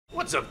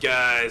What's up,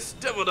 guys?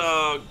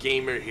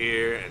 DevildogGamer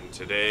here, and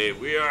today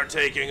we are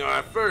taking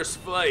our first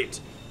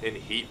flight in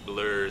Heat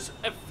Blur's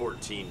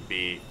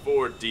F-14B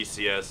for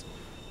DCS.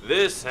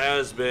 This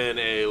has been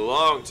a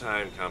long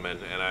time coming,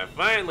 and I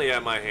finally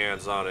have my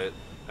hands on it,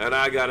 and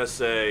I gotta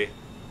say,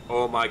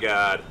 oh my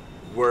god,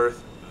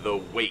 worth the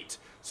wait.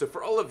 So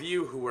for all of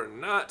you who are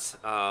not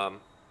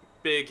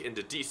big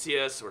into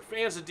DCS or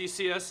fans of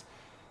DCS,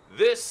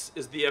 this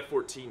is the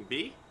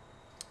F-14B.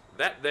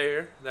 That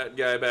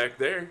guy back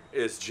there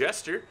is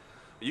Jester.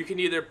 You can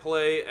either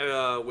play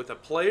with a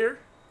player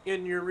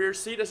in your rear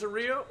seat as a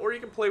Rio, or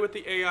you can play with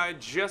the AI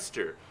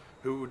Jester,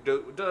 who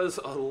does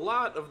a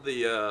lot of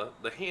the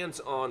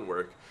hands-on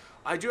work.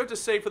 I do have to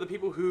say, for the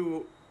people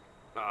who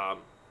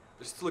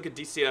just look at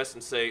DCS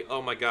and say,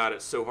 oh my god,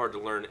 it's so hard to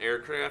learn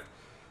aircraft,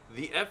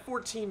 the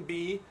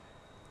F-14B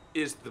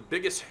is the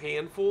biggest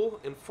handful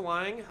in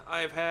flying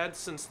I've had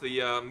since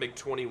the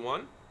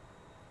MiG-21.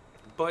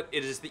 But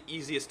it is the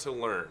easiest to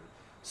learn.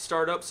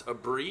 Startup's a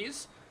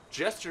breeze.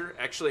 Jester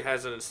actually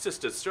has an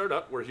assisted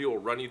startup where he will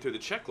run you through the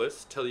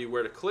checklist, tell you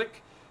where to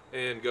click,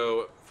 and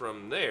go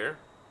from there.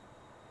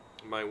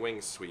 My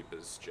wing sweep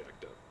is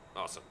jacked up.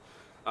 Awesome.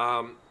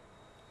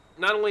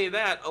 Not only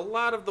that, a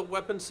lot of the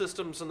weapon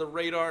systems and the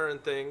radar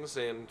and things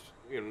and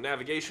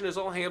navigation is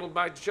all handled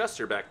by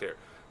Jester back there.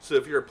 So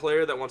if you're a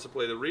player that wants to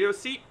play the Rio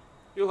seat,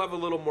 you'll have a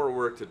little more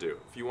work to do.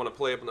 If you want to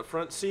play up in the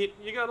front seat,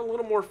 you got a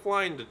little more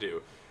flying to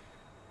do.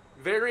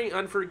 Very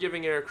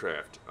unforgiving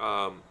aircraft.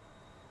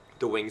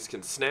 The wings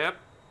can snap.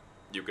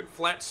 You can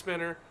flat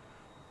spinner.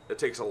 It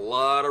takes a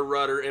lot of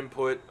rudder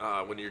input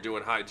when you're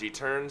doing high G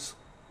turns.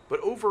 But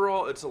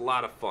overall, it's a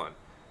lot of fun.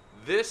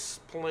 This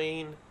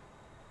plane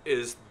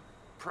is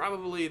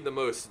probably the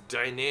most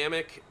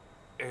dynamic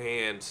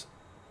and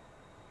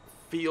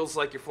feels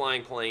like you're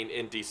flying plane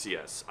in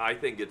DCS. I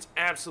think it's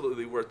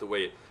absolutely worth the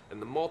wait.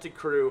 And the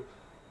multi-crew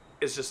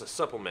is just a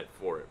supplement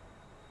for it.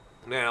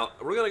 Now,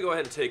 we're going to go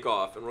ahead and take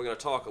off, and we're going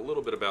to talk a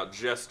little bit about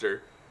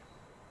Jester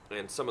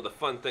and some of the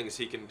fun things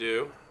he can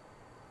do.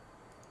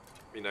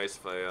 Be nice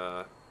if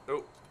I,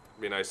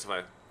 be nice if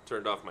I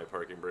turned off my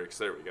parking brakes.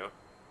 There we go.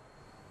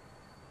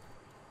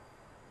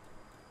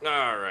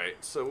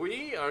 Alright, so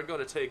we are going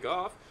to take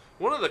off.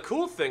 One of the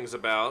cool things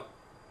about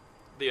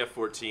the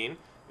F-14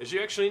 is you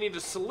actually need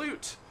to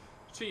salute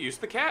to use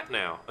the cat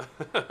now.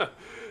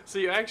 So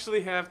you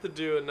actually have to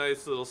do a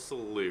nice little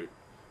salute,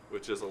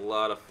 which is a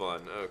lot of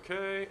fun.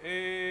 Okay,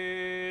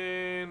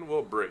 and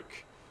we'll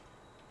brake.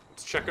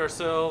 Let's check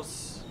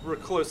ourselves. We're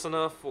close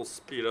enough. We'll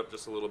speed up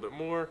just a little bit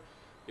more.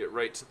 Get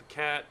right to the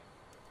cat,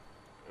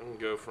 and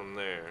go from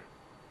there.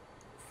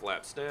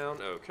 Flaps down.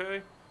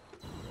 Okay.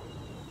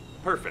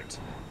 Perfect.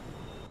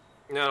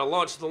 Now to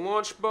launch the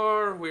launch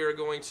bar, we are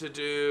going to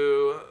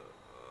do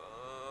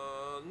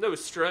no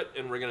strut,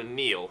 and we're going to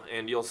kneel.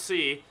 And you'll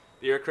see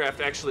the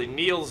aircraft actually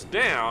kneels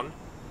down,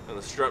 and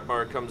the strut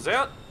bar comes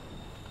out.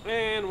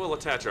 And we'll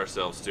attach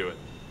ourselves to it.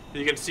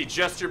 You can see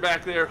Jester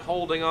back there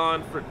holding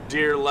on for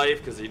dear life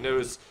because he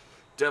knows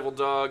Devil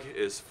Dog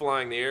is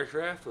flying the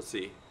aircraft. Let's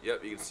see.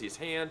 Yep, you can see his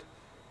hand.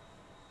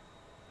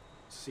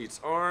 Seat's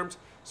armed.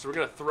 So we're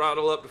going to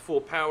throttle up to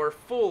full power,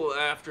 full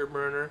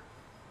afterburner.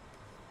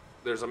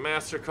 There's a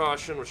master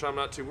caution, which I'm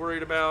not too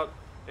worried about.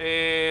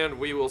 And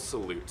we will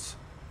salute.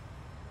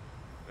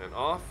 And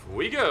off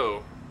we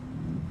go.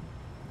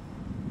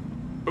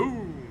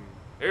 Boom!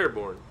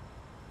 Airborne.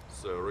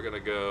 So we're gonna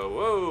go,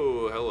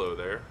 whoa, hello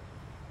there.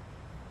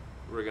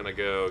 We're gonna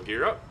go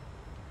gear up,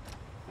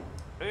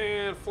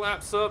 and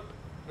flaps up,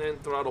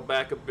 and throttle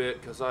back a bit,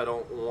 because I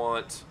don't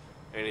want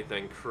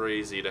anything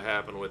crazy to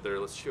happen with her.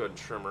 Let's go ahead and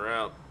trim her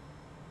out.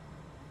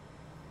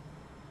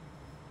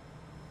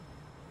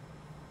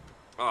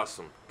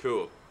 Awesome,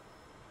 cool.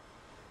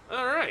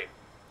 Alright,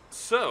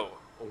 so,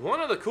 one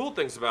of the cool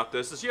things about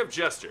this is you have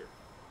Jester.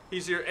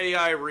 He's your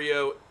AI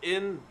Rio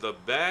in the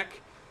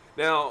back.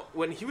 Now,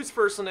 when he was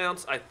first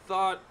announced, I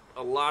thought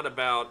a lot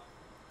about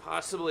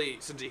possibly,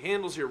 since he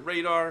handles your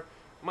radar,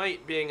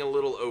 might being a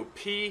little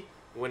OP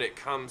when it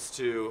comes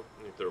to,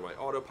 let me throw my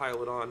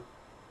autopilot on,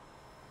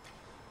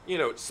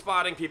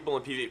 spotting people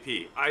in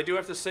PvP. I do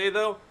have to say,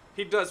 though,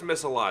 he does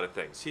miss a lot of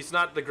things. He's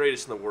not the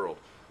greatest in the world.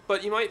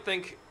 But you might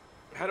think,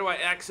 how do I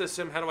access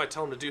him? How do I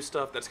tell him to do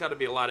stuff? That's got to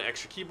be a lot of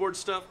extra keyboard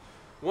stuff.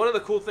 One of the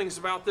cool things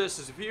about this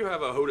is if you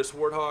have a HOTAS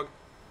Warthog,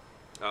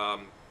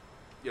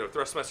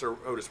 Thrustmaster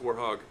HOTAS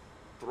Warthog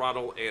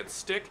throttle and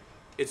stick,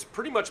 it's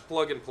pretty much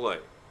plug and play.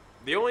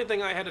 The only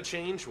thing I had to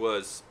change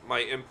was my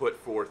input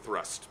for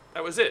thrust.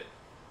 That was it.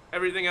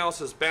 Everything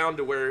else is bound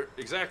to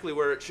exactly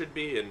where it should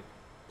be and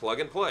plug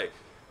and play.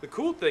 The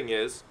cool thing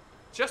is,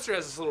 Jester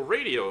has this little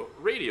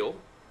radial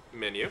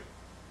menu.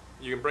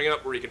 You can bring it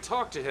up where you can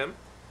talk to him,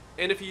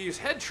 and if you use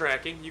head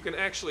tracking, you can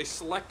actually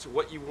select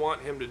what you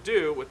want him to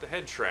do with the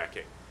head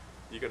tracking.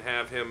 You can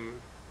have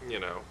him,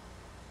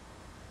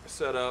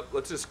 set up,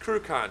 let's just crew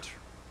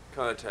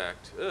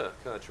contract.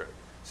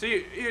 So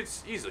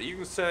it's easy. You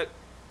can set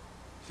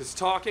his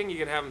talking, you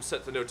can have him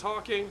set to no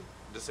talking,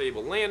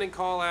 disable landing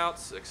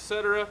callouts,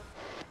 etc.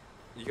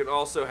 You can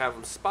also have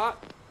him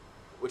spot,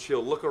 which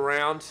he'll look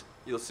around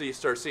You'll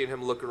start seeing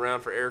him look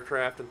around for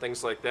aircraft and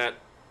things like that.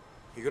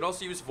 You can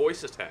also use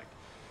voice attack.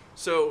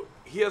 So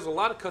he has a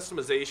lot of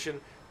customization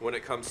when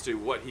it comes to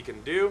what he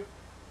can do.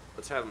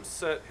 Let's have him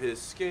set his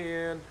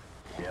scan.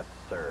 Yes,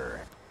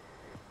 sir.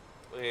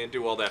 And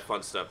do all that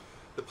fun stuff.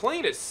 The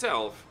plane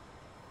itself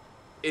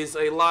is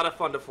a lot of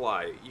fun to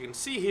fly. You can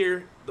see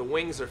here the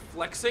wings are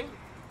flexing.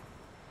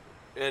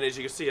 And as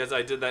you can see, as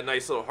I did that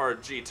nice little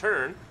hard G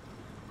turn,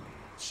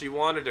 she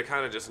wanted to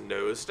kind of just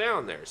nose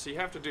down there. So you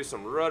have to do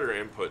some rudder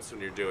inputs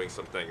when you're doing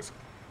some things.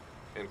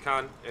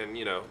 And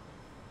you know,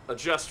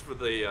 adjust for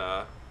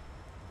the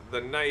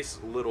nice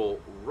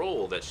little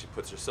roll that she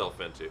puts herself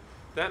into.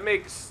 That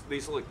makes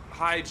these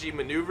high G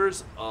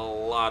maneuvers a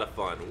lot of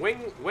fun.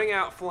 Wing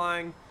out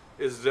flying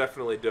is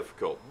definitely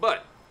difficult,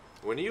 but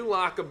when you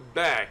lock them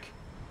back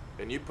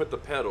and you put the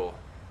pedal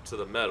to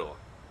the metal,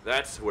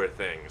 that's where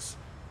things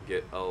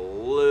get a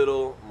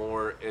little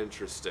more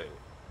interesting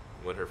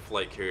with her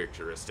flight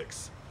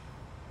characteristics.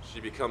 She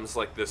becomes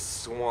like this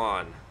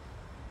swan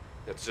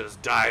that's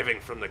just diving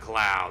from the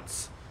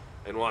clouds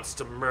and wants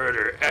to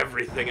murder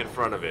everything in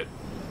front of it.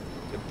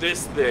 And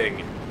this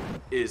thing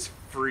is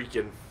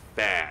freaking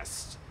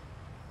fast.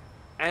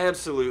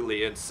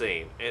 Absolutely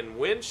insane. And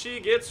when she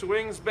gets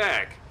wings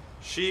back,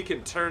 she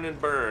can turn and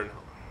burn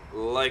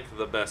like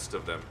the best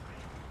of them.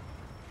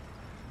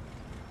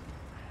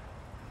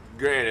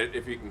 Granted,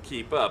 if you can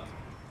keep up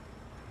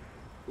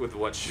with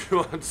what she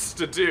wants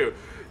to do,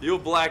 you'll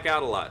black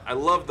out a lot. I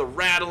love the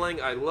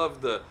rattling. I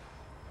love the...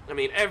 I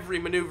mean, every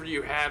maneuver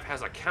you have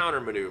has a counter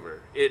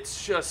maneuver.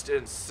 It's just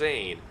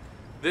insane.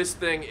 This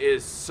thing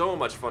is so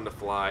much fun to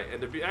fly,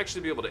 and to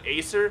actually be able to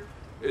ace her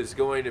is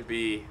going to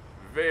be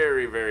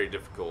very, very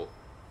difficult.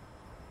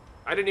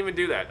 I didn't even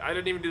do that. I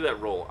didn't even do that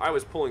roll. I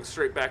was pulling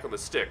straight back on the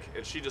stick,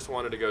 and she just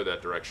wanted to go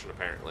that direction,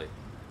 apparently.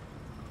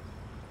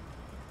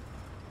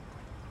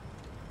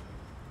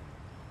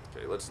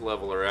 Okay, let's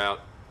level her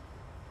out.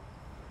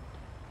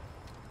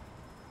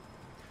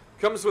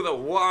 Comes with a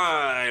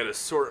wide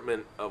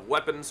assortment of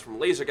weapons, from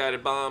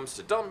laser-guided bombs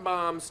to dumb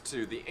bombs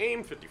to the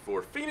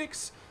AIM-54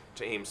 Phoenix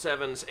to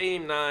AIM-7s,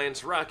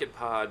 AIM-9s, rocket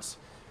pods,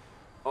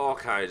 all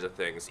kinds of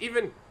things.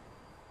 Even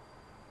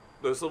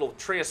those little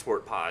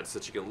transport pods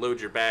that you can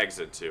load your bags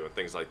into and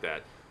things like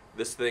that.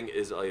 This thing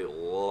is a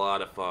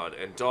lot of fun,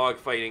 and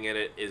dogfighting in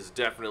it is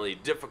definitely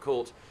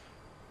difficult,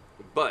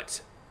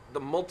 but the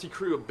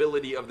multi-crew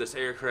ability of this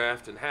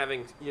aircraft and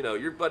having, you know,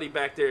 your buddy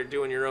back there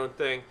doing your own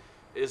thing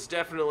is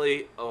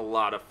definitely a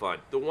lot of fun.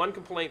 The one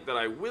complaint that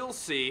I will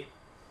see,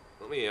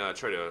 let me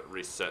try to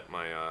reset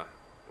my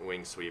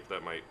wing sweep.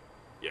 That might,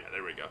 yeah,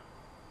 there we go.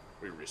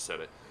 We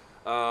reset it.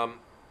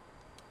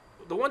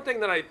 The one thing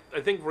that I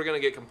think we're going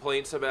to get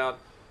complaints about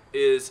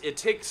is it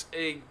takes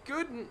a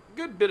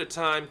good bit of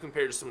time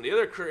compared to some of the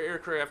other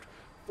aircraft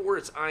for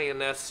its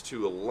INS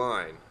to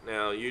align.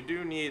 Now, you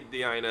do need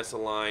the INS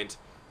aligned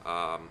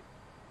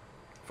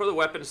for the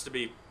weapons to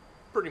be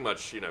pretty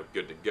much, you know,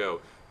 good to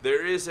go.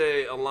 There is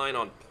a align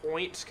on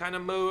point kind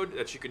of mode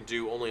that you can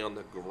do only on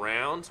the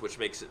ground, which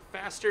makes it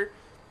faster.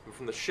 And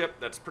from the ship,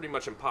 that's pretty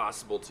much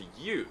impossible to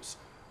use.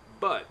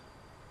 But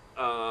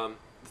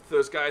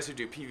those guys who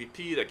do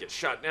PvP that get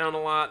shot down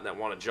a lot and that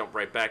want to jump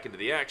right back into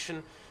the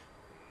action,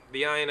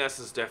 the INS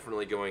is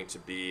definitely going to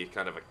be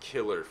kind of a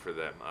killer for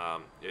them.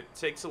 It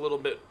takes a little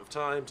bit of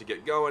time to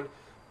get going,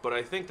 but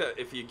I think that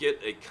if you get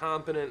a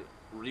competent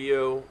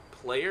Rio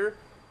player,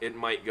 it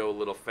might go a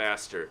little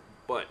faster.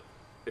 But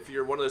if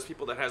you're one of those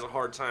people that has a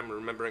hard time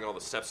remembering all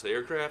the steps of the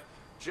aircraft,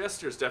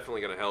 Jester's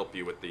definitely going to help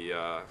you with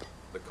the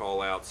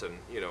call-outs and,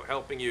 you know,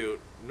 helping you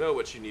know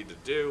what you need to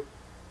do.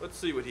 Let's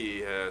see what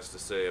he has to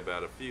say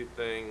about a few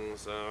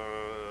things.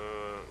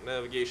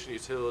 Navigation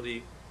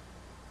utility.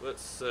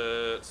 Let's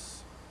set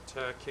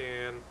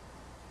TACAN.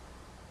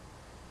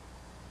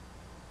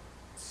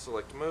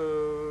 Select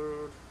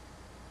mode.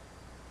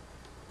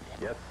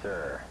 Yes,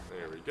 sir.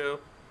 There we go.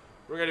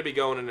 We're going to be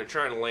going in and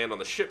trying to land on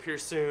the ship here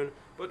soon.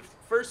 But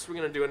first, we're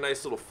going to do a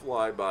nice little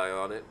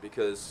flyby on it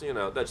because, you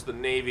know, that's the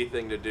Navy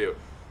thing to do.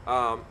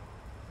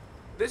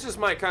 This is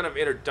my kind of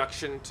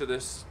introduction to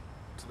this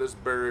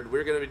bird.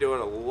 We're going to be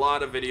doing a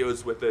lot of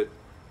videos with it.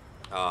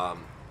 A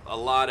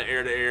lot of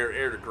air-to-air,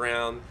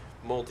 air-to-ground,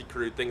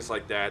 multi-crew, things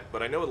like that.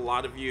 But I know a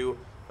lot of you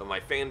of my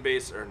fan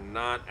base are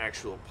not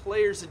actual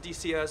players at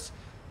DCS.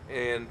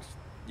 And,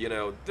 you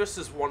know, this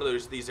is one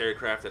of these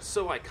aircraft that's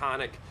so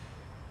iconic.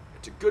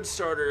 It's a good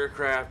starter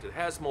aircraft. It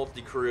has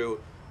multi-crew.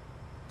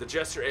 The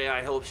Jester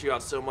AI helps you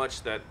out so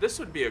much that this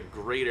would be a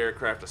great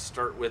aircraft to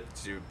start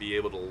with to be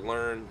able to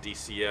learn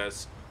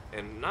DCS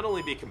and not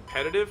only be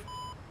competitive,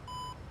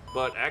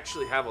 but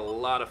actually have a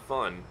lot of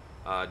fun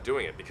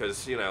doing it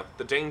because, you know,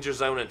 the danger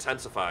zone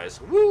intensifies.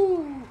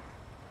 Woo!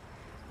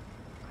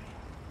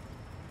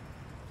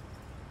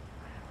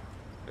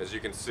 As you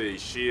can see,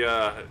 she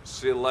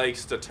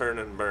likes to turn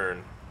and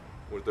burn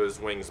with those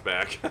wings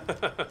back.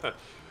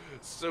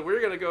 So we're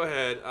going to go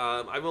ahead.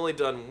 I've only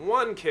done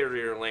one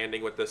carrier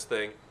landing with this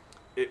thing.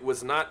 It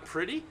was not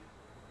pretty.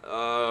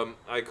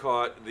 I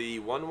caught the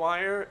one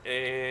wire,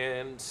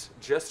 and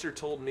Jester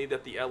told me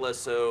that the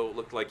LSO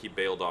looked like he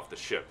bailed off the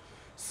ship.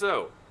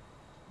 So,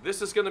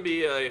 this is going to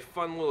be a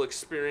fun little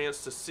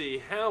experience to see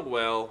how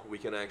well we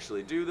can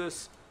actually do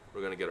this.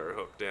 We're going to get our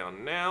hook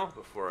down now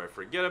before I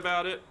forget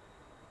about it.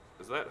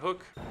 Is that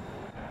hook?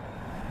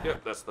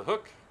 Yep, that's the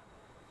hook.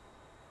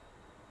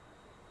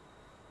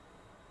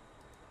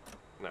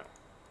 No.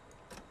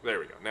 There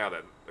we go. Now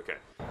then, okay.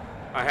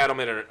 I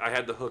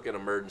had the hook in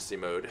emergency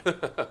mode.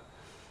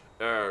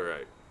 All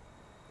right.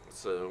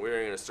 So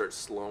we're going to start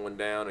slowing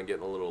down and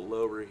getting a little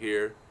lower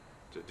here.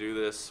 To do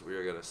this, we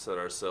are going to set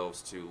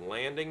ourselves to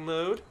landing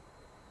mode.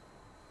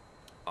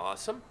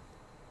 Awesome.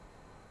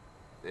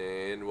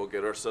 And we'll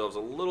get ourselves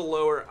a little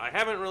lower. I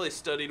haven't really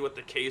studied what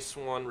the Case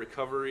 1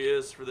 recovery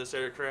is for this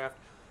aircraft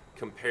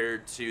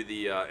compared to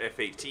the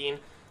F-18,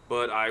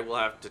 but I will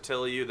have to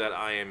tell you that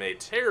I am a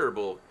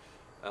terrible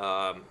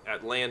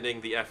at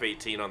landing the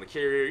F-18 on the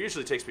carrier. It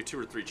usually takes me 2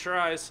 or 3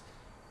 tries.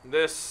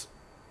 This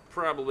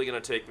probably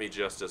going to take me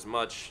just as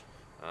much.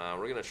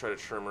 We're going to try to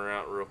trim her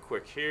out real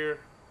quick here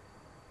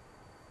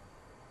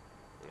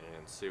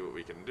and see what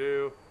we can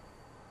do.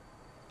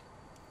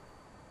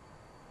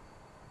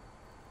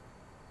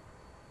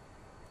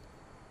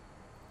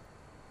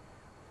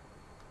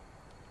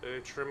 Okay,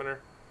 trimming her,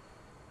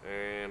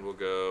 and we'll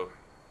go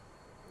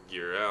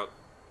gear out.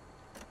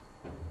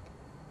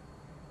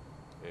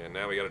 And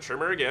now we got to trim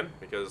her again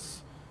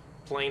because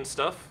plain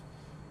stuff.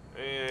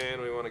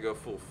 And we want to go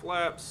full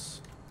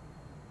flaps.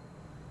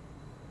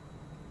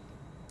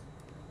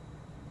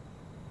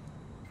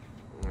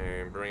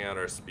 And bring out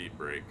our speed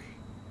brake.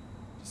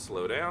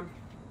 Slow down.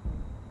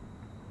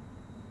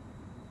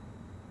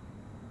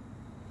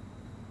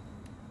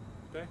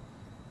 Okay. And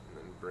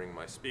then bring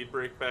my speed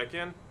brake back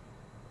in.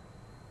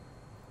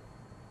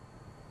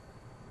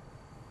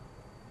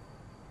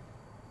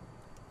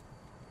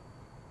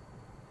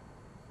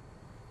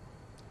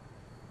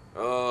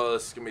 Oh,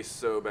 this is gonna be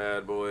so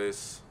bad,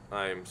 boys.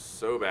 I am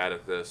so bad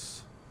at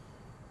this.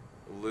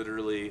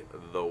 Literally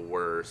the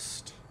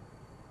worst.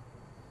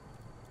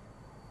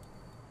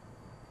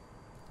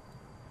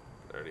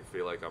 I already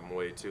feel like I'm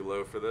way too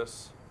low for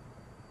this.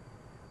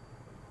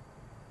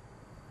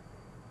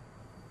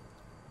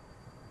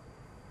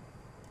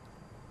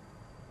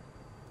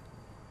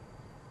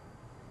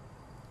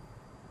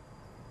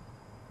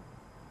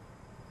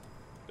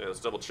 Yeah, let's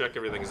double check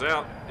everything's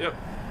out. Yep.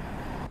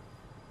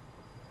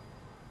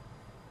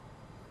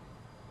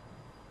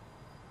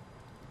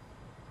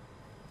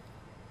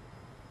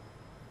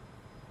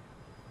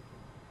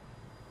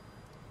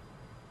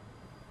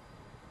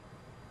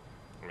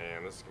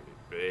 Man, this is gonna be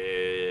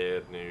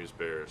bad news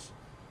bears.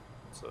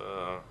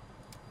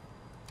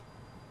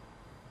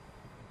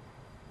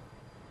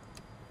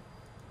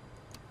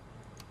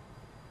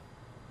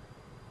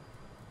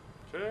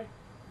 Okay.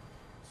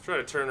 Let's try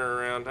to turn her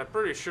around. I'm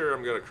pretty sure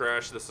I'm gonna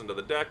crash this into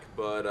the deck,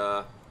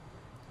 but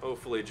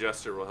hopefully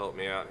Jester will help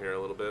me out here a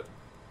little bit.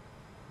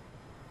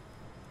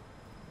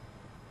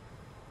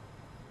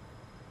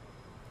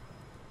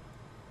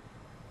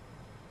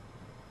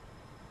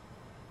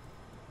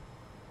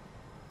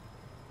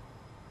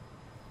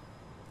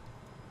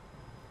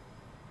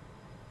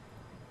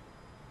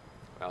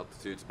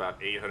 Altitude's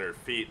about 800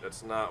 feet.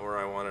 That's not where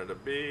I wanted to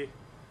be.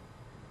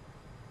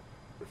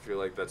 I feel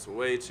like that's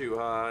way too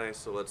high,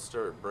 so let's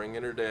start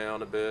bringing her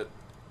down a bit.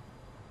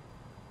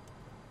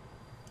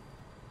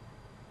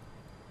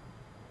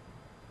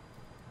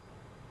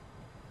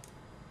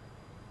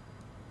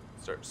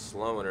 Start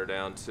slowing her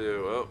down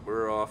too. Oh,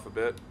 we're off a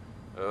bit.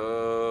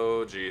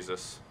 Oh,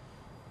 Jesus.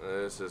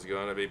 This is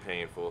going to be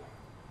painful.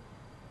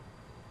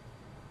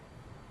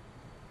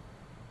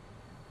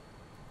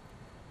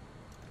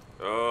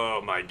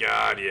 Oh my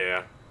God,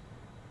 yeah.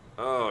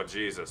 Oh,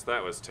 Jesus,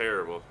 that was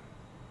terrible.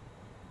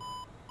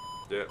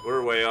 Yeah,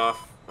 we're way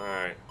off.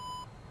 Alright.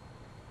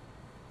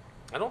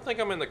 I don't think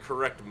I'm in the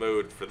correct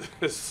mode for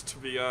this, to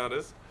be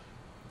honest.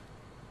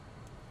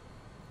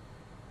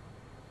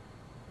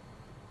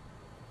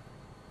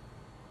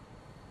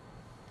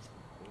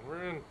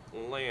 We're in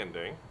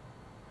landing.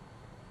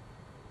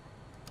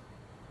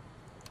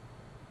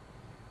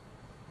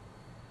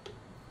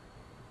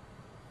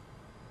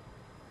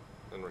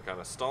 And we're kind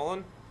of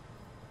stalling.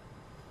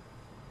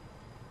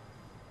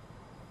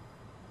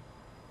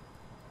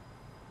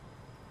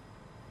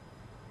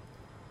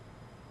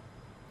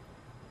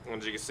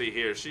 As you can see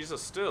here, she's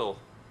still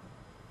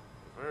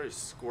very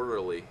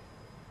squirrely.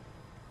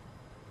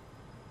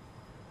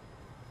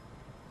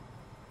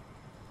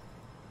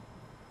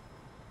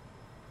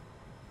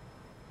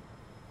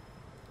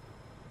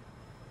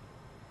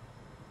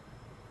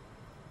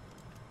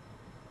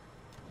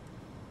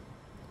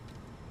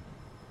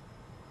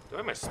 Do I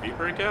have my speed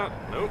brake out?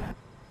 Nope.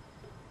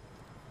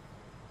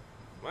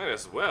 Might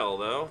as well,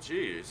 though.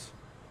 Jeez.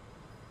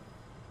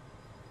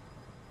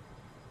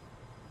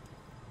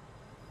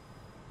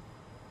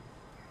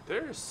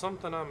 There's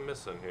something I'm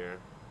missing here.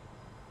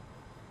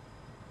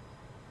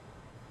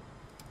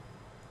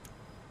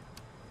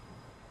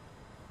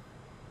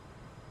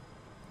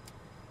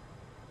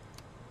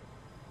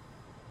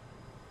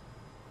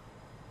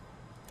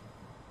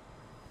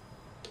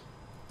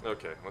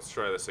 Okay, let's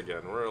try this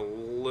again. We're a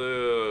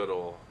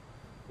little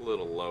A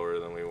little lower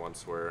than we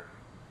once were.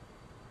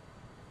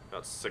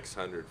 About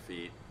 600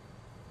 feet.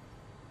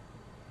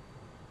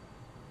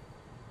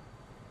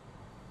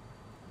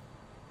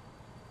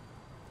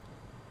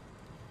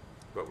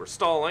 But we're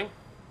stalling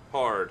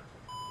hard.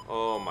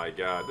 Oh my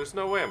god, there's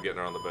no way I'm getting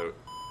her on the boat.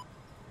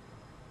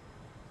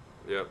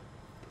 Yep.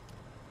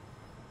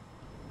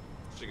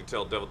 As you can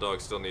tell, Devil Dog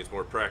still needs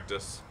more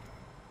practice.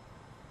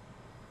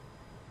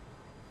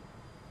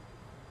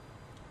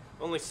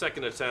 Only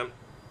second attempt.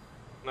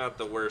 Not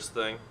the worst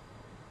thing.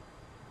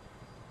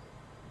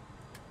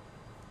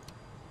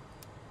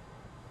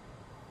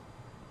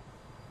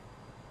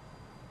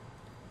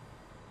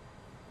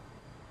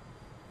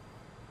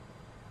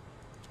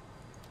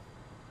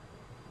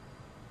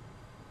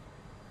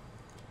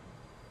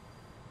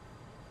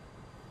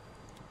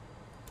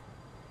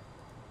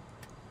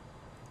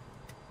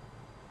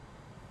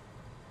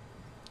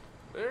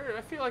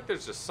 I feel like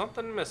there's just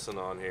something missing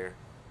on here.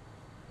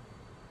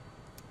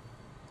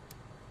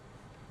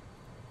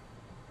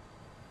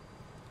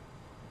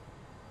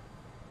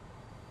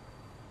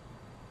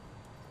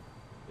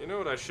 You know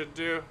what I should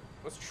do?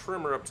 Let's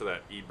trim her up to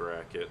that E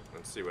bracket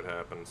and see what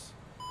happens.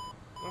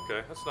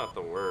 Okay, that's not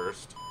the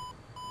worst.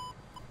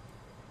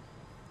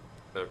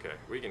 Okay,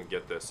 we can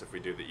get this if we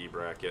do the E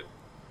bracket.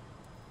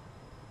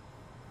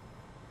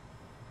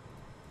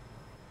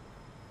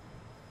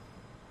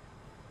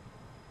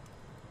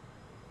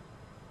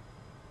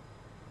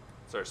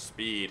 It's our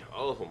speed.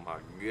 Oh my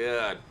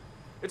god.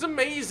 It's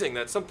amazing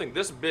that something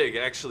this big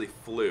actually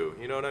flew.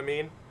 You know what I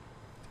mean?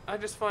 I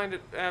just find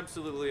it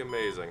absolutely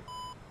amazing.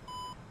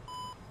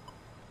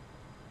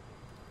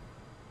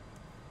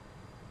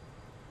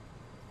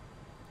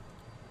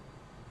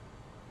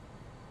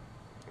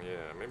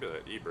 Yeah, maybe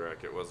that E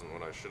bracket wasn't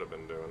what I should have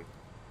been doing.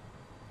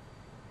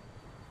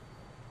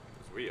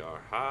 Because we are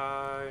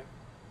high.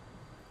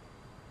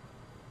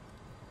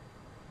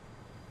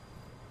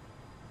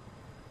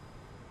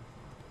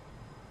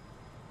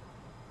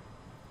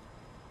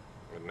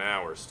 And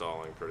now we're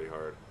stalling pretty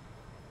hard.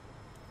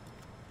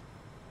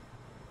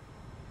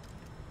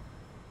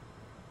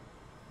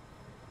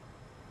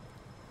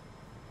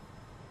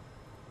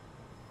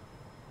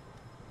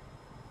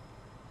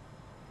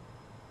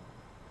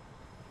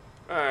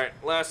 Alright,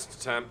 last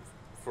attempt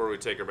before we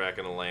take her back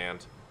into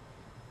land.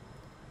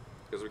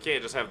 Because we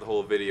can't just have the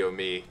whole video of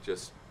me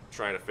just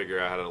trying to figure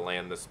out how to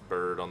land this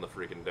bird on the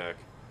freaking deck.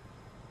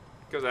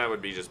 Because that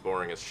would be just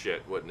boring as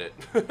shit, wouldn't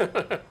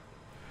it?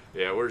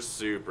 Yeah, we're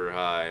super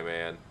high,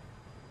 man.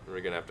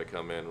 We're gonna have to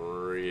come in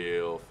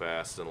real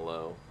fast and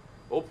low.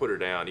 We'll put her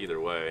down either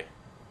way.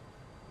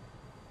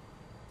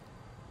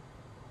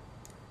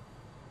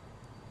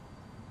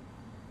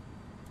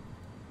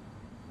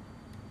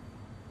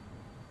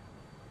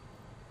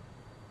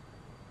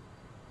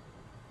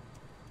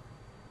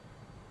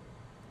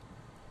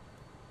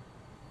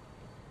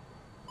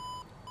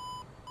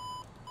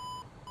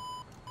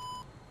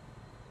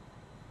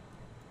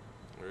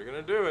 We're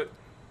gonna do it.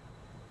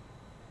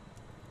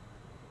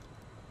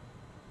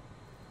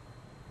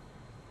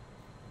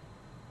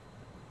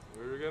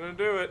 We're gonna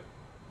do it.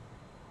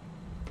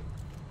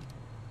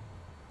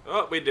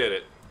 Oh, we did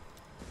it.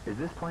 Is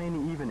this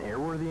plane even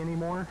airworthy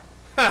anymore?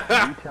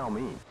 You tell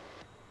me.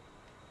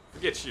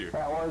 Forget you.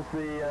 That was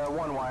the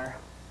one wire.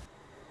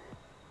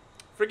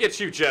 Forget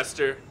you,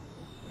 Jester.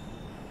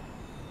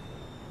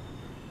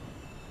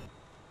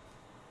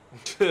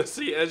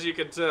 See, as you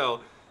can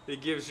tell, he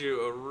gives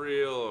you a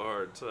real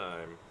hard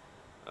time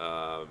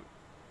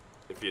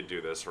if you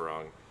do this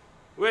wrong.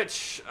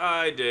 Which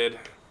I did.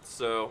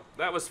 So,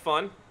 that was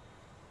fun.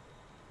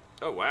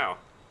 Oh, wow.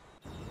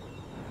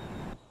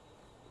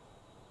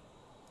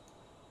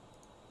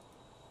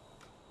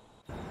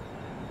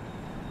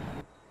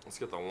 Let's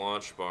get the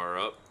launch bar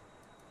up.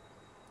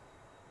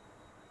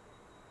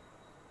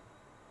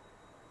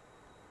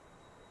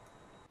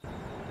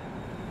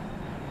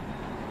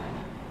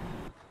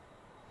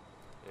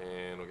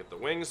 And we'll get the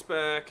wings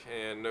back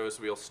and nose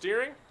wheel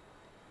steering,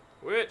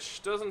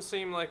 which doesn't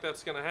seem like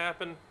that's going to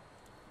happen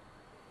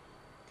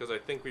because I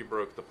think we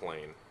broke the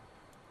plane.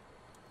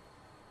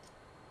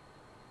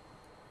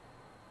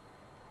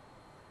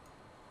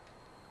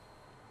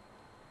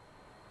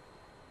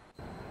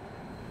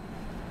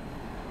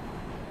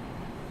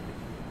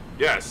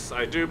 Yes,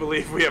 I do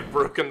believe we have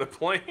broken the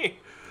plane.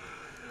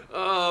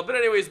 But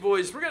anyways,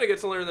 boys, we're going to get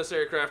to learn this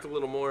aircraft a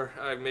little more.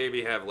 I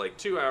maybe have like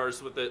 2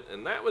 hours with it,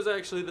 and that was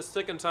actually the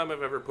second time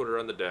I've ever put her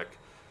on the deck,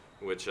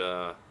 which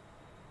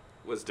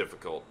was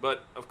difficult.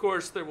 But, of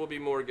course, there will be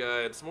more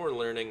guides, more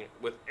learning.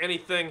 With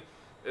anything,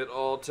 it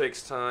all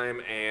takes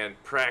time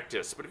and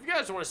practice. But if you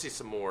guys want to see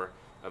some more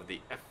of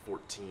the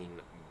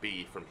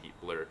F-14B from Heat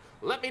Blur,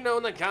 let me know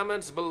in the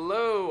comments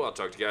below. I'll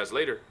talk to you guys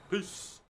later. Peace.